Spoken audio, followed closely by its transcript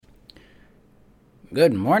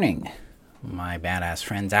Good morning, my badass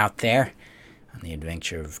friends out there on the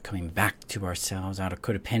adventure of coming back to ourselves out of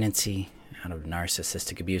codependency, out of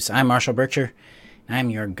narcissistic abuse. I'm Marshall Bircher, and I'm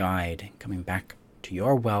your guide coming back to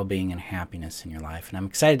your well-being and happiness in your life. And I'm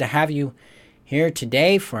excited to have you here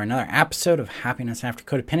today for another episode of Happiness After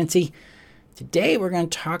Codependency. Today we're going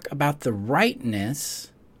to talk about the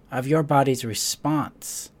rightness of your body's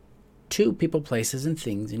response to people, places, and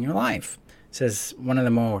things in your life. It says one of the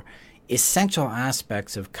more essential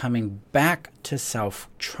aspects of coming back to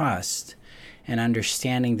self-trust and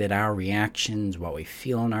understanding that our reactions, what we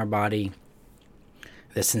feel in our body,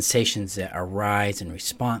 the sensations that arise in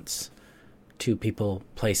response to people,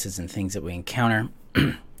 places, and things that we encounter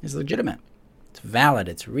is legitimate. It's valid,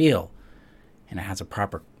 it's real, and it has a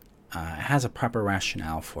proper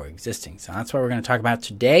rationale for existing. So that's what we're going to talk about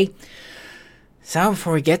today. So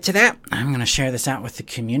before we get to that, I'm going to share this out with the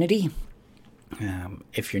community.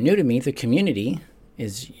 If you're new to me, the community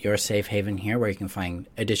is your safe haven here where you can find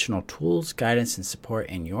additional tools, guidance, and support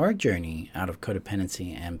in your journey out of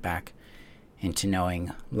codependency and back into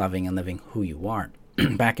knowing, loving, and living who you are.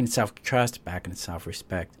 Back in self-trust, back in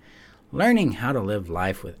self-respect, learning how to live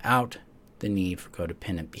life without the need for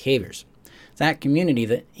codependent behaviors. That community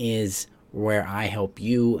that is where I help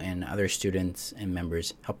you and other students and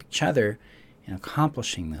members help each other in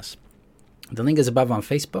accomplishing this. The link is above on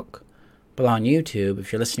Facebook. Below on YouTube,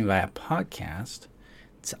 if you're listening via podcast,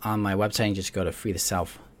 it's on my website. You just go to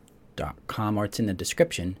freetheself.com, or it's in the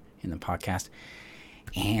description in the podcast.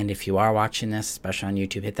 And if you are watching this, especially on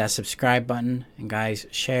YouTube, hit that subscribe button. And guys,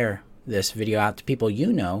 share this video out to people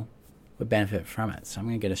you know would benefit from it. So I'm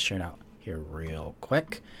going to get a shirt out here real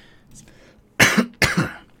quick.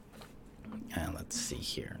 Let's see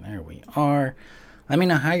here. There we are. Let me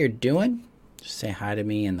know how you're doing. Just say hi to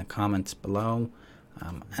me in the comments below.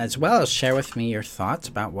 As well as share with me your thoughts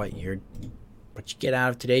about what you get out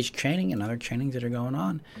of today's training and other trainings that are going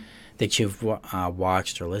on that you've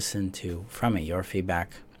watched or listened to from it. Your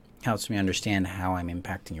feedback helps me understand how I'm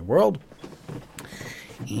impacting your world.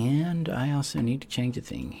 And I also need to change a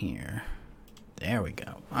thing here. There we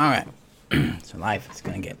go. All right. So life is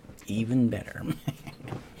going to get even better.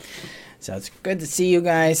 So it's good to see you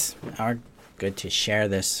guys. Or good to share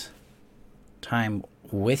this time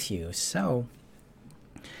with you. So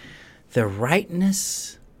the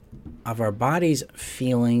rightness of our body's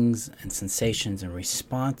feelings and sensations and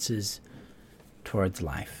responses towards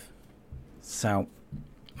life. So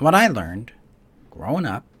what I learned growing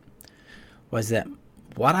up was that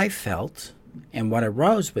what I felt and what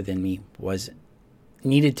arose within me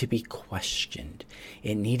needed to be questioned.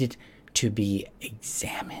 It needed to be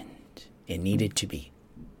examined. It needed to be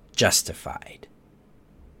justified.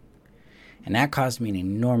 And that caused me an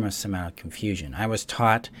enormous amount of confusion. I was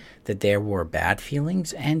taught that there were bad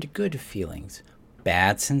feelings and good feelings.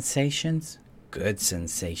 Bad sensations, good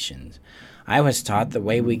sensations. I was taught the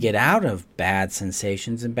way we get out of bad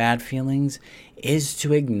sensations and bad feelings is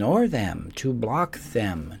to ignore them, to block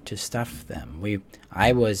them, to stuff them.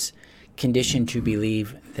 I was conditioned to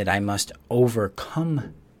believe that I must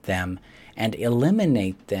overcome them and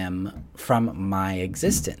eliminate them from my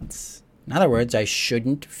existence. In other words, I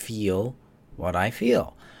shouldn't feel what I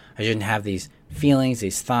feel. I shouldn't have these feelings,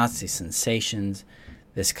 these thoughts, these sensations,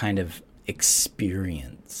 this kind of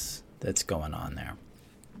experience that's going on there.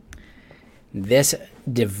 This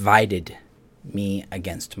divided me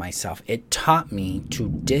against myself. It taught me to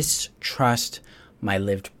distrust my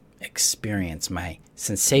lived experience, my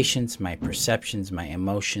sensations, my perceptions, my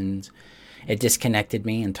emotions. It disconnected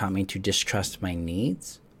me and taught me to distrust my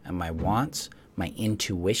needs and my wants, my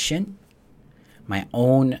intuition, my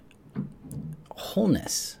own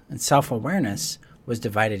wholeness and self-awareness was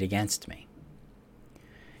divided against me.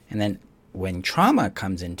 And then when trauma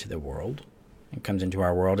comes into the world, it comes into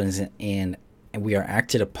our world and we are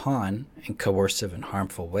acted upon in coercive and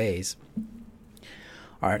harmful ways,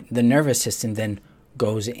 the nervous system then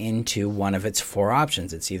goes into one of its four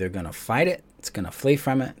options. It's either going to fight it, it's going to flee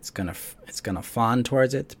from it, it's going to fawn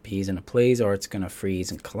towards it, to appease and to please, or it's going to freeze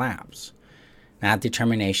and collapse. That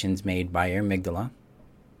determination is made by your amygdala.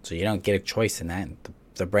 So you don't get a choice in that.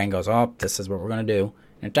 The brain goes, oh, this is what we're going to do.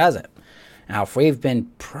 And it does it. Now, if we've been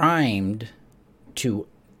primed to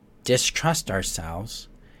distrust ourselves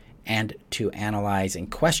and to analyze and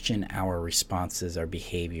question our responses, our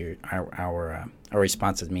behavior, our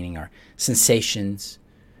responses, meaning our sensations,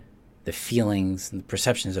 the feelings, and the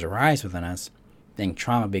perceptions that arise within us, then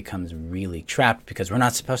trauma becomes really trapped because we're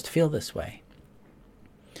not supposed to feel this way.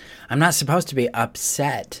 I'm not supposed to be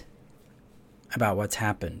upset about what's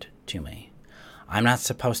happened to me. I'm not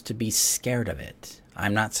supposed to be scared of it.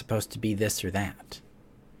 I'm not supposed to be this or that.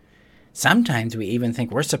 Sometimes we even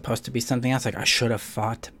think we're supposed to be something else, like I should have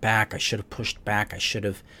fought back, I should have pushed back, I should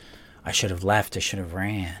have left, I should have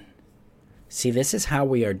ran. See, this is how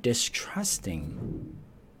we are distrusting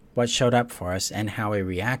what showed up for us and how we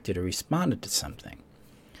reacted or responded to something.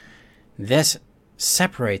 This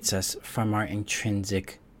separates us from our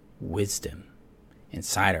intrinsic wisdom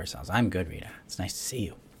inside ourselves. I'm good, Rita. It's nice to see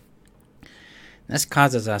you. This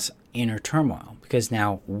causes us inner turmoil because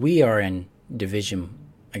now we are in division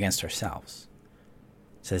against ourselves.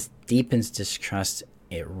 So this deepens distrust,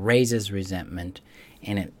 it raises resentment,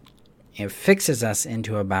 and it fixes us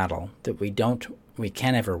into a battle that we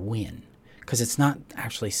can't ever win because it's not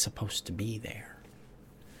actually supposed to be there.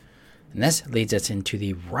 And this leads us into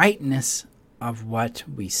the rightness of what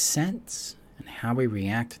we sense and how we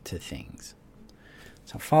react to things.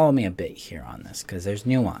 So follow me a bit here on this because there's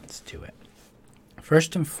nuance to it.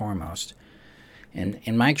 First and foremost,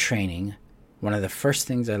 in my training, one of the first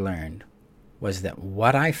things I learned was that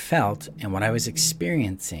what I felt and what I was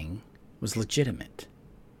experiencing was legitimate.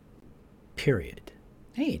 Period.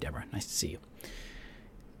 Hey, Deborah, nice to see you.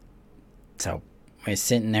 So I was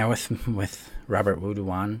sitting there with Robert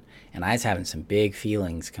Wuduan, and I was having some big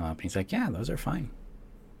feelings come up. And he's like, yeah, those are fine.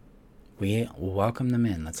 We welcome them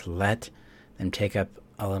in. Let's let them take up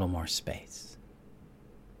a little more space.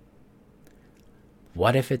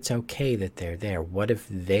 What if it's okay that they're there? What if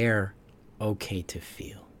they're okay to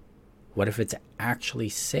feel? What if it's actually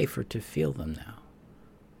safer to feel them now?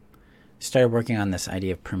 Started working on this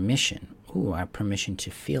idea of permission. Ooh, I have permission to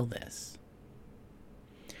feel this.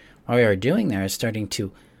 What we are doing there is starting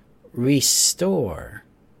to restore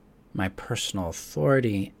my personal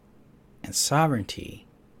authority and sovereignty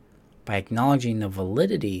by acknowledging the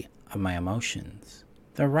validity of my emotions,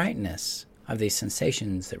 the rightness of these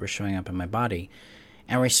sensations that were showing up in my body,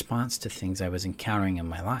 and response to things I was encountering in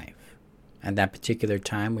my life. At that particular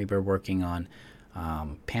time, we were working on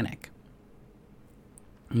panic.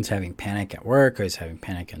 I was having panic at work, I was having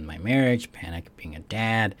panic in my marriage, panic being a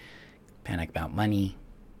dad, panic about money.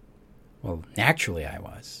 Well, naturally I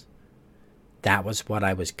was. That was what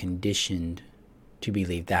I was conditioned to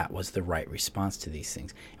believe that was the right response to these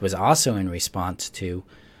things. It was also in response to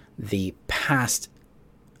the past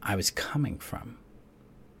I was coming from.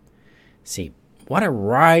 See, what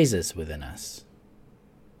arises within us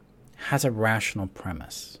has a rational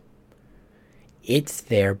premise. It's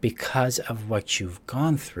there because of what you've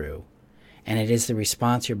gone through, and it is the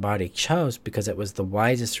response your body chose because it was the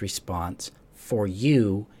wisest response for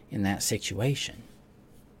you in that situation.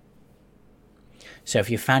 So if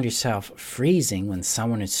you found yourself freezing when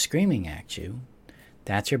someone is screaming at you,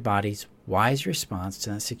 that's your body's wise response to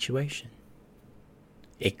that situation.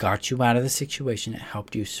 It got you out of the situation, it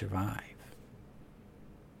helped you survive.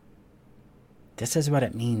 This is what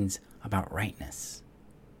it means about rightness.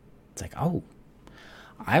 It's like, oh,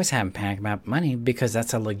 I was having panic about money because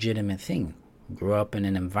that's a legitimate thing. Grew up in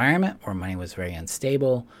an environment where money was very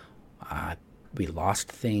unstable. We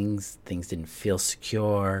lost things. Things didn't feel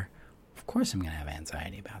secure. Of course I'm going to have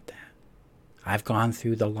anxiety about that. I've gone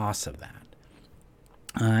through the loss of that.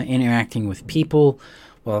 Interacting with people,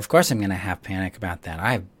 well, of course I'm going to have panic about that.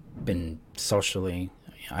 I've been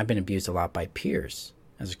abused a lot by peers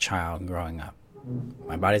as a child and growing up.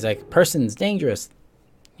 My body's like, person's dangerous.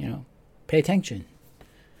 Pay attention.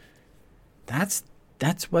 That's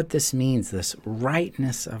what this means, this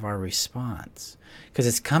rightness of our response. Because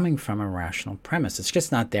it's coming from a rational premise. It's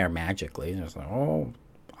just not there magically. It's like, oh,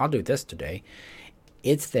 I'll do this today.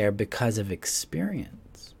 It's there because of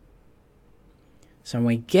experience. So when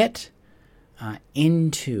we get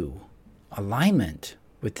into alignment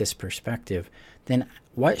with this perspective, then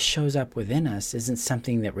what shows up within us isn't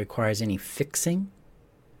something that requires any fixing.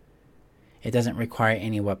 It doesn't require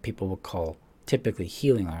any what people would call typically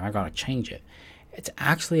healing, like I gotta change it. It's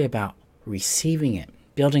actually about receiving it,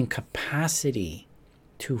 building capacity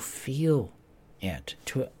to feel it,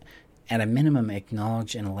 to at a minimum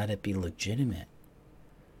acknowledge and let it be legitimate.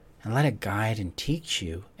 And let it guide and teach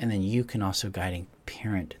you, and then you can also guide and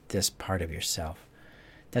parent this part of yourself.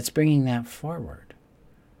 That's bringing that forward.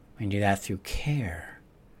 We can do that through care,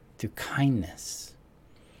 through kindness,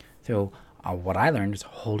 through what I learned is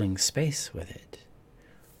holding space with it.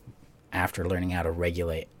 After learning how to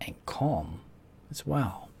regulate and calm as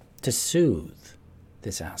well, to soothe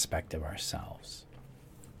this aspect of ourselves.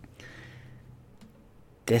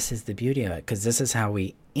 This is the beauty of it, because this is how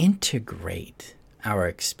we integrate our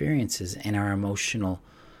experiences and our emotional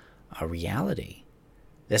reality.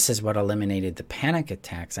 This is what eliminated the panic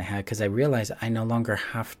attacks I had, because I realized I no longer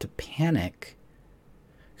have to panic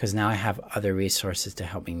because now I have other resources to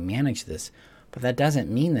help me manage this. But that doesn't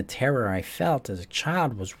mean the terror I felt as a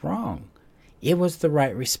child was wrong. It was the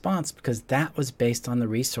right response because that was based on the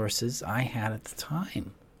resources I had at the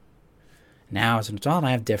time. Now, as an adult,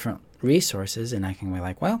 I have different resources, and I can be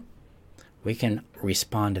like, well, we can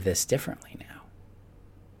respond to this differently now.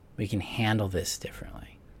 We can handle this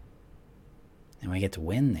differently. And we get to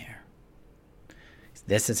win there.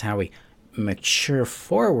 This is how we mature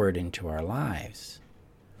forward into our lives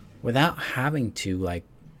without having to,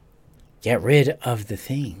 get rid of the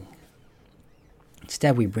thing.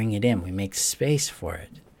 Instead, we bring it in. We make space for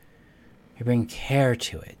it. We bring care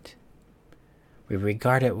to it. We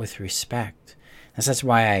regard it with respect. And that's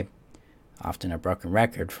why I, often a broken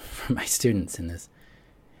record for my students in this,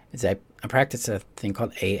 is I practice a thing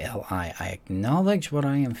called ALI. I acknowledge what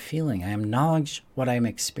I am feeling. I acknowledge what I'm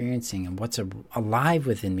experiencing and what's alive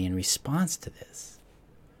within me in response to this.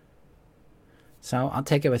 So I'll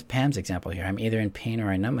take it with Pam's example here. I'm either in pain or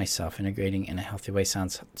I numb myself. Integrating in a healthy way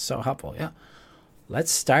sounds so helpful. Yeah.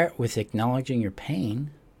 Let's start with acknowledging your pain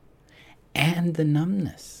and the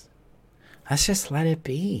numbness. Let's just let it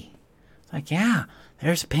be. It's like, yeah,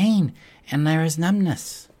 there's pain and there is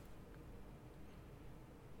numbness.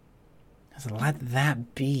 Just let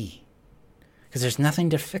that be. Because there's nothing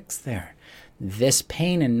to fix there. This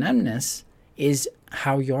pain and numbness is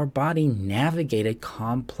how your body navigated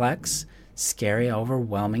complex, scary,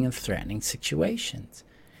 overwhelming, and threatening situations.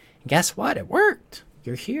 And guess what? It worked.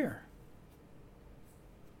 You're here.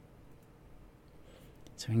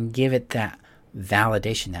 So we can give it that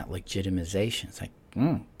validation, that legitimization. It's like,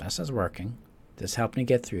 this is working. This helped me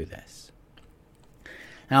get through this.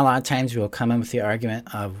 Now, a lot of times we'll come in with the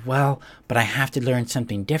argument of, well, but I have to learn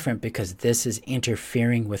something different because this is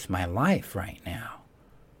interfering with my life right now.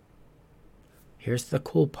 Here's the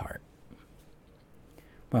cool part.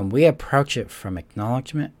 When we approach it from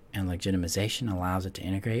acknowledgement and legitimization allows it to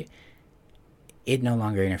integrate, it no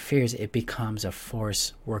longer interferes. It becomes a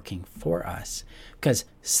force working for us. Because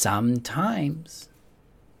sometimes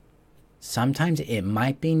it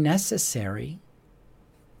might be necessary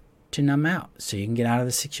to numb out so you can get out of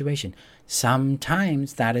the situation.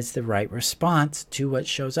 Sometimes that is the right response to what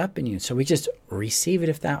shows up in you. So we just receive it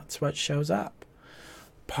if that's what shows up.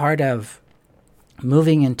 Part of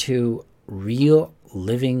moving into real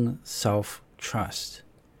living self-trust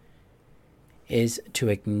is to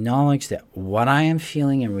acknowledge that what I am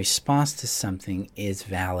feeling in response to something is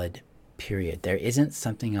valid, period. There isn't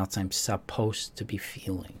something else I'm supposed to be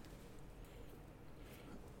feeling.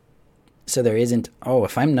 So there isn't,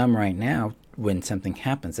 if I'm numb right now when something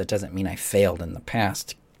happens, that doesn't mean I failed in the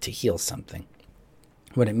past to heal something.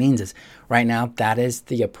 What it means is right now that is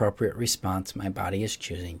the appropriate response my body is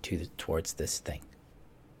choosing towards this thing.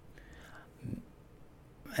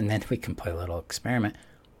 And then we can play a little experiment.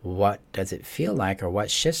 What does it feel like or what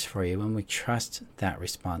shifts for you when we trust that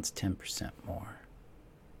response 10% more?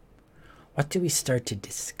 What do we start to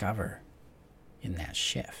discover in that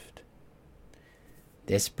shift?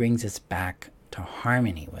 This brings us back to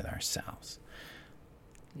harmony with ourselves.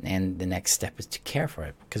 And the next step is to care for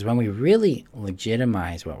it. Because when we really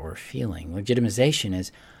legitimize what we're feeling, legitimization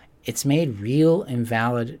is it's made real and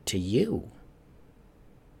valid to you.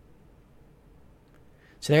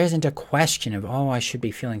 So there isn't a question of, I should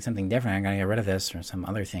be feeling something different. I got to get rid of this or some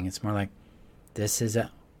other thing. It's more like, this is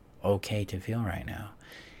okay to feel right now.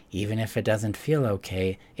 Even if it doesn't feel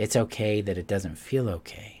okay, it's okay that it doesn't feel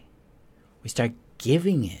okay. We start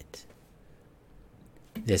giving it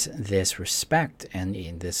this respect and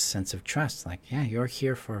this sense of trust. Like, yeah, you're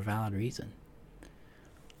here for a valid reason.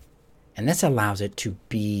 And this allows it to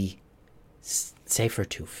be safer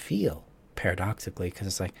to feel, paradoxically, because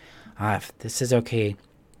it's like, if this is okay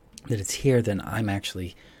that it's here, then I'm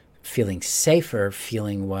actually feeling safer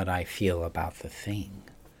feeling what I feel about the thing.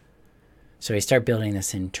 So we start building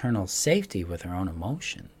this internal safety with our own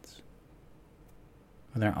emotions,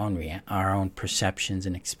 with our own perceptions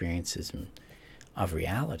and experiences of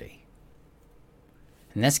reality.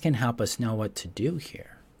 And this can help us know what to do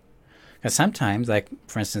here. Because sometimes, like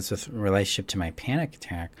for instance with relationship to my panic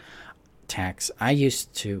attacks,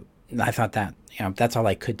 I thought that, that's all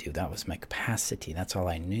I could do. That was my capacity. That's all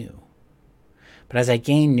I knew. But as I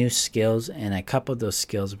gained new skills and I coupled those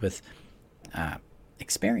skills with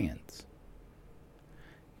experience,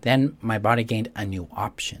 then my body gained a new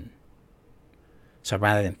option. So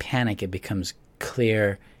rather than panic, it becomes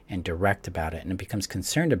clear and direct about it, and it becomes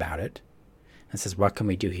concerned about it. And says, what can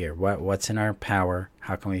we do here? What's in our power?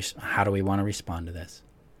 How do we want to respond to this?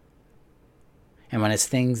 And when it's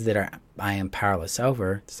things that I am powerless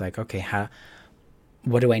over, it's like, okay,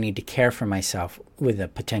 what do I need to care for myself with a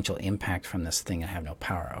potential impact from this thing I have no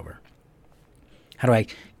power over? How do I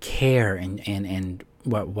care and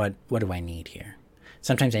what do I need here?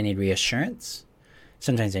 Sometimes I need reassurance.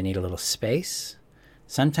 Sometimes I need a little space.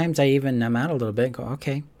 Sometimes I even numb out a little bit and go,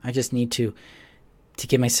 okay, I just need to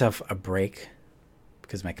give myself a break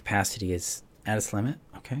because my capacity is at its limit,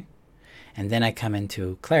 okay? And then I come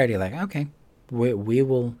into clarity like, okay, we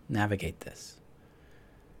will navigate this.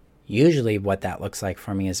 Usually what that looks like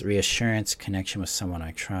for me is reassurance, connection with someone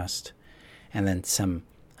I trust, and then some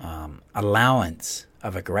allowance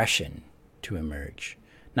of aggression to emerge.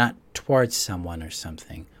 Not towards someone or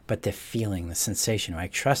something, but the feeling, the sensation. I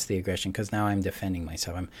trust the aggression because now I'm defending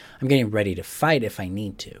myself. I'm getting ready to fight if I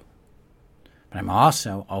need to. But I'm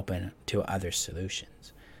also open to other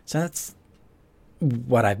solutions. So that's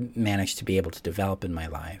what I've managed to be able to develop in my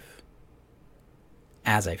life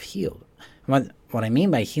as I've healed. What I mean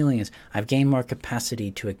by healing is I've gained more capacity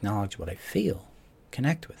to acknowledge what I feel,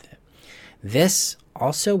 connect with it. This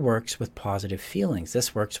also works with positive feelings.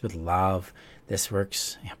 This works with love. This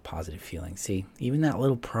works, positive feelings. See, even that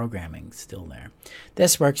little programming's still there.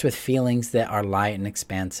 This works with feelings that are light and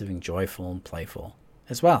expansive and joyful and playful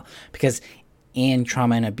as well. Because in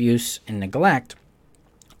trauma and abuse and neglect,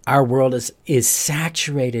 our world is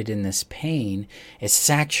saturated in this pain, is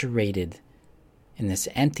saturated in this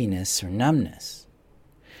emptiness or numbness.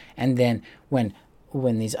 And then when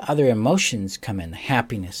these other emotions come in,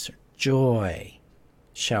 happiness or joy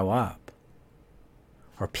show up,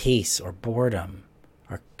 or peace or boredom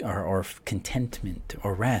or contentment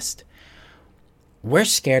or rest, we're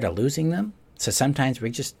scared of losing them. So sometimes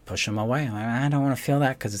we just push them away. I don't want to feel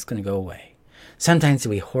that because it's going to go away. Sometimes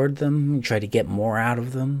we hoard them and try to get more out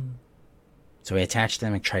of them. So we attach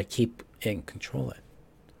them and try to keep it and control it.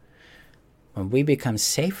 When we become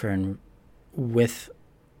safer with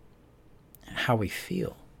how we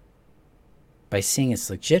feel, by seeing its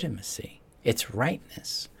legitimacy, its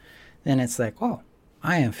rightness, then it's like, oh,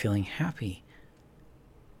 I am feeling happy.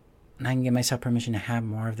 And I can give myself permission to have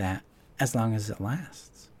more of that as long as it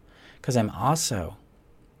lasts. Because I'm also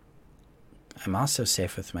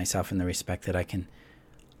safe with myself in the respect that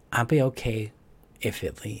I'll be okay if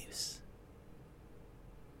it leaves.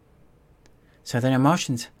 So then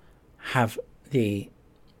emotions have we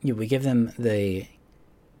give them the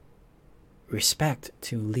respect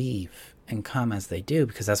to leave and come as they do,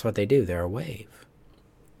 because that's what they do. They're a wave.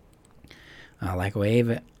 Like a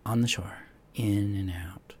wave on the shore, in and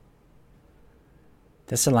out.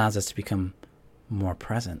 This allows us to become more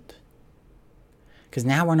present. Because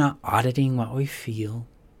now we're not auditing what we feel.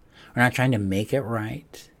 We're not trying to make it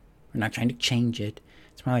right. We're not trying to change it.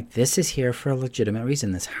 It's more like this is here for a legitimate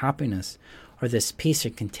reason. This happiness or this peace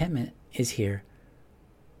or contentment is here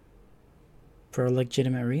for a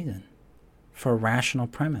legitimate reason. For a rational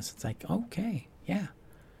premise. It's like, okay, yeah.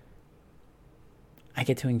 I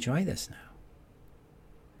get to enjoy this now.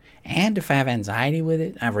 And if I have anxiety with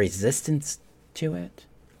it, I have resistance to it,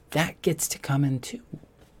 that gets to come in too.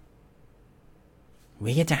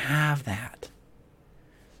 We get to have that.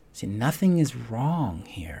 See, nothing is wrong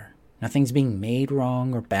here. Nothing's being made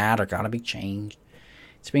wrong or bad or got to be changed.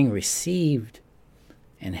 It's being received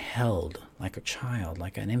and held like a child,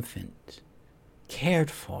 like an infant,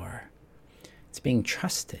 cared for. It's being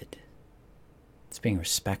trusted. It's being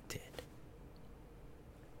respected.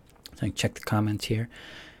 So I can check the comments here.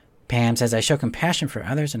 Pam says, I show compassion for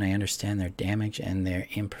others and I understand their damage and their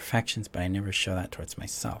imperfections, but I never show that towards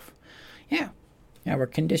myself. Yeah, we're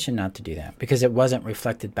conditioned not to do that because it wasn't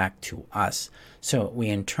reflected back to us. So we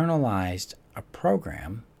internalized a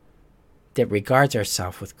program that regards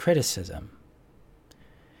ourselves with criticism.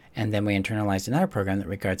 And then we internalized another program that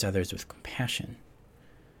regards others with compassion.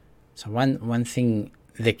 So one thing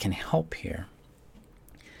that can help here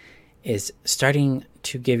is starting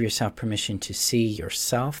to give yourself permission to see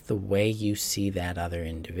yourself the way you see that other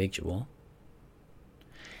individual,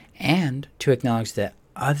 and to acknowledge that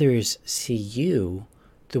others see you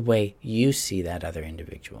the way you see that other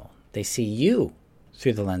individual. They see you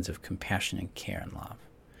through the lens of compassion and care and love,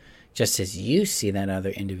 just as you see that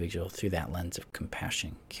other individual through that lens of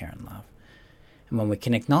compassion, care, and love. And when we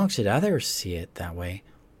can acknowledge that others see it that way,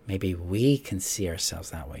 maybe we can see ourselves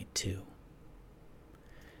that way too.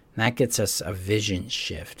 And that gets us a vision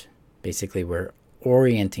shift. Basically, we're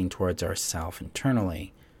orienting towards ourselves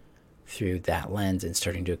internally through that lens and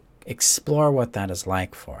starting to explore what that is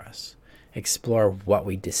like for us. Explore what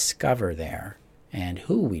we discover there and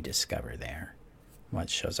who we discover there, what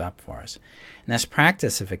shows up for us. And this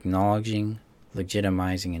practice of acknowledging,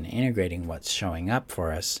 legitimizing, and integrating what's showing up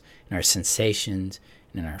for us in our sensations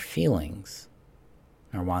and in our feelings,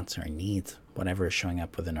 our wants, our needs, whatever is showing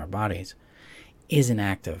up within our bodies, is an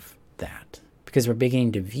act of that. because we're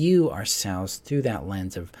beginning to view ourselves through that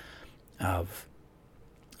lens of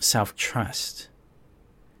self-trust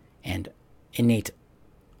and innate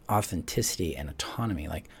authenticity and autonomy.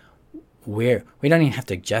 Like, we don't even have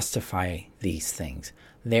to justify these things.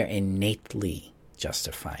 They're innately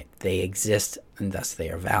justified. They exist, and thus they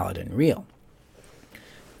are valid and real.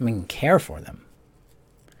 And we can care for them.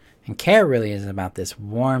 And care really is about this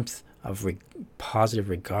warmth of positive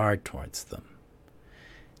regard towards them.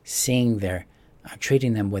 Seeing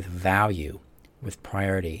treating them with value, with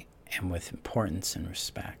priority, and with importance and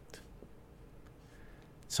respect.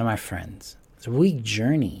 So my friends, as we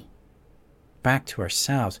journey back to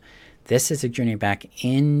ourselves, this is a journey back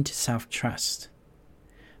into self-trust,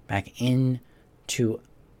 back into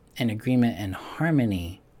an agreement and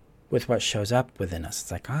harmony with what shows up within us.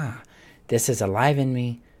 It's like, this is alive in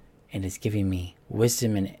me, and it's giving me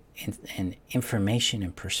wisdom and information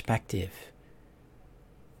and perspective.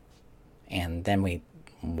 And then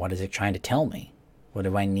what is it trying to tell me? What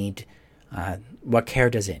do I need? What care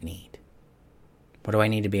does it need? What do I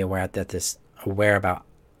need to be aware about?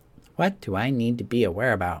 What do I need to be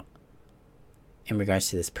aware about in regards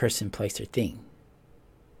to this person, place, or thing?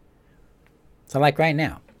 So like right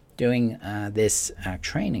now, doing this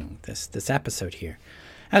training, this episode here,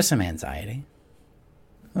 I have some anxiety.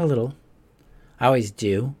 A little. I always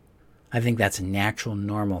do. I think that's a natural,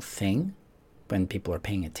 normal thing. When people are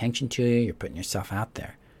paying attention to you, you're putting yourself out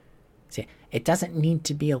there. See, it doesn't need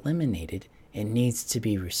to be eliminated. It needs to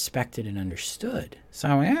be respected and understood.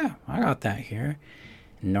 So yeah, I got that here.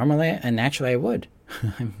 Normally and naturally I would.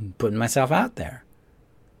 I'm putting myself out there.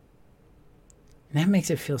 And that makes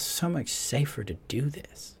it feel so much safer to do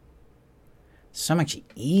this. So much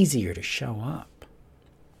easier to show up.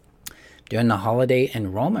 Doing the holiday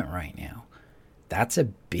enrollment right now. That's a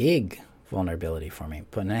big vulnerability for me.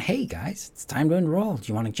 But hey guys, it's time to enroll. Do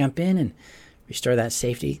you want to jump in and restore that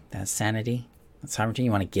safety, that sanity, that sovereignty?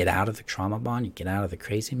 You want to get out of the trauma bond, you get out of the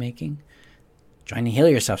crazy making? Trying to heal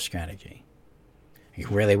yourself strategy. You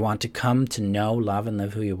really want to come to know, love, and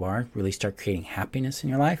live who you are, really start creating happiness in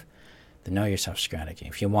your life, the know yourself strategy.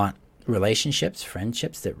 If you want relationships,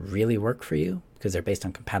 friendships that really work for you because they're based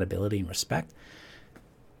on compatibility and respect,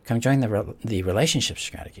 come join the relationship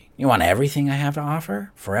strategy. You want everything I have to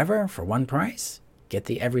offer forever for one price? Get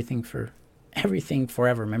the Everything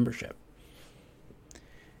Forever membership.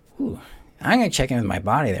 Ooh, I'm going to check in with my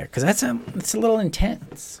body there because it's a little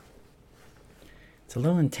intense. It's a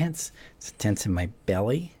little intense. It's intense in my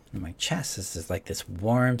belly and my chest. This is like this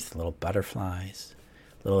warmth, little butterflies,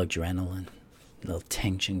 little adrenaline, little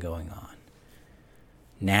tension going on.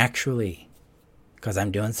 Naturally, because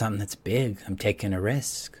I'm doing something that's big. I'm taking a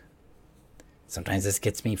risk. Sometimes this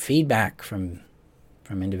gets me feedback from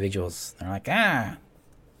individuals. They're like,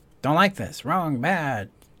 don't like this, wrong, bad,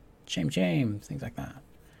 shame, things like that.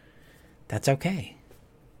 That's okay.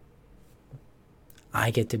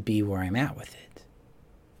 I get to be where I'm at with it.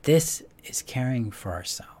 This is caring for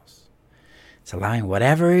ourselves. It's allowing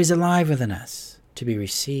whatever is alive within us to be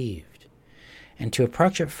received and to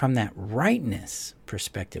approach it from that rightness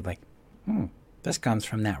perspective, like, this comes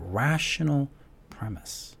from that rational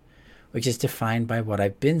premise, which is defined by what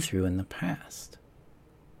I've been through in the past.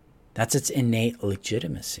 That's its innate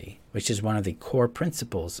legitimacy, which is one of the core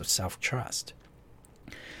principles of self-trust.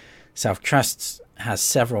 Self-trust has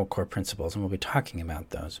several core principles, and we'll be talking about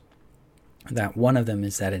those. That one of them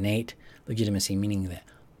is that innate legitimacy, meaning that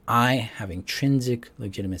I have intrinsic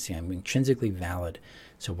legitimacy. I'm intrinsically valid.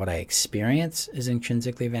 So what I experience is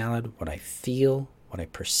intrinsically valid. What I feel, what I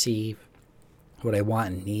perceive, what I want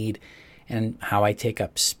and need, and how I take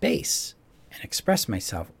up space and express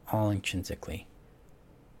myself, all intrinsically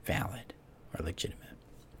valid or legitimate.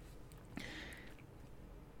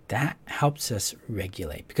 That helps us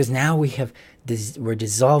regulate, because now we're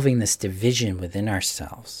dissolving this division within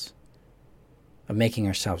ourselves of making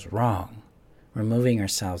ourselves wrong. We're moving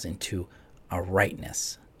ourselves into a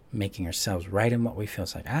rightness, making ourselves right in what we feel.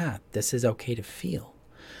 It's like, this is okay to feel.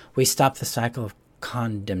 We stop the cycle of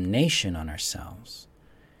condemnation on ourselves,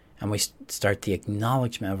 and we start the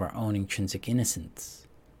acknowledgement of our own intrinsic innocence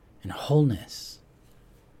and wholeness.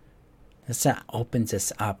 This opens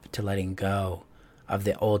us up to letting go of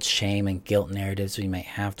the old shame and guilt narratives we might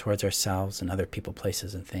have towards ourselves and other people,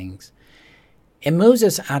 places, and things. It moves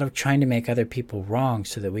us out of trying to make other people wrong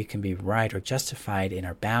so that we can be right or justified in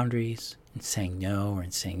our boundaries, in saying no or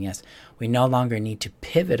in saying yes. We no longer need to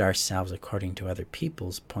pivot ourselves according to other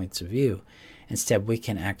people's points of view. Instead, we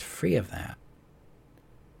can act free of that.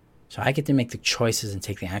 So I get to make the choices and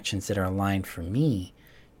take the actions that are aligned for me,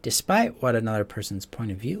 despite what another person's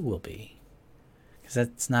point of view will be.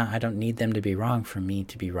 Because I don't need them to be wrong for me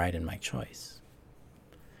to be right in my choice.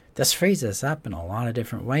 This frees us up in a lot of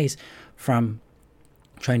different ways from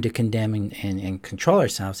trying to condemn and control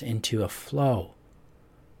ourselves into a flow,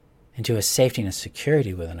 into a safety and a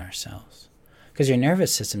security within ourselves. Because your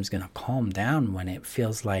nervous system is going to calm down when it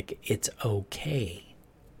feels like it's okay.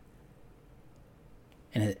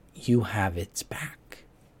 And you have its back.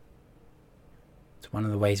 It's one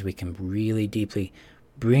of the ways we can really deeply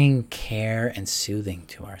bring care and soothing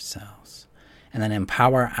to ourselves. And then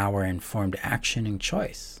empower our informed action and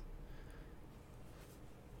choice.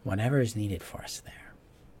 Whatever is needed for us there.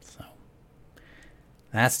 So,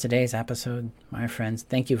 that's today's episode, my friends.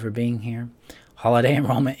 Thank you for being here. Holiday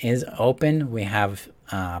enrollment is open. We have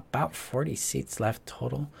about 40 seats left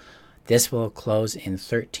total. This will close in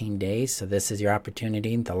 13 days. So this is your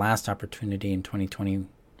opportunity, the last opportunity in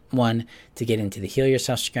 2021 to get into the Heal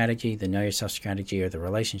Yourself strategy, the Know Yourself strategy, or the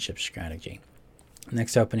relationship strategy.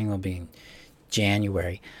 Next opening will be in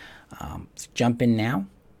January. Jump in now.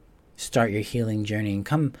 Start your healing journey and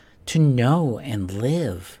come to know and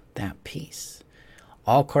live that peace.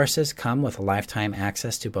 All courses come with lifetime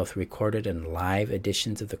access to both recorded and live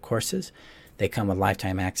editions of the courses. They come with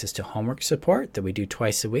lifetime access to homework support that we do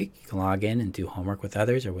twice a week. You can log in and do homework with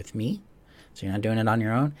others or with me, so you're not doing it on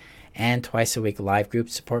your own. And twice a week live group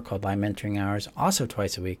support called Live Mentoring Hours, also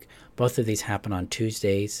twice a week. Both of these happen on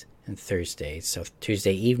Tuesdays and Thursdays. So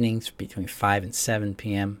Tuesday evenings between 5 and 7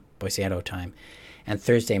 p.m. Boise, Idaho time, and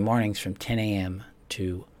Thursday mornings from 10 a.m.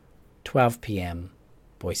 to 12 p.m.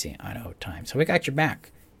 Boise, Idaho time. So we got your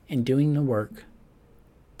back in doing the work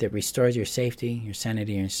that restores your safety, your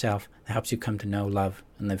sanity, and yourself, that helps you come to know, love,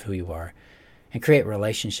 and live who you are, and create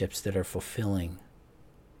relationships that are fulfilling,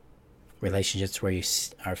 relationships where you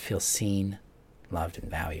feel seen, loved, and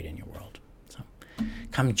valued in your world. So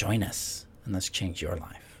come join us, and let's change your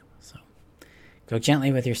life. So go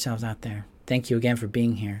gently with yourselves out there. Thank you again for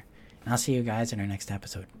being here. And I'll see you guys in our next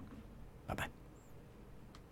episode. Bye-bye.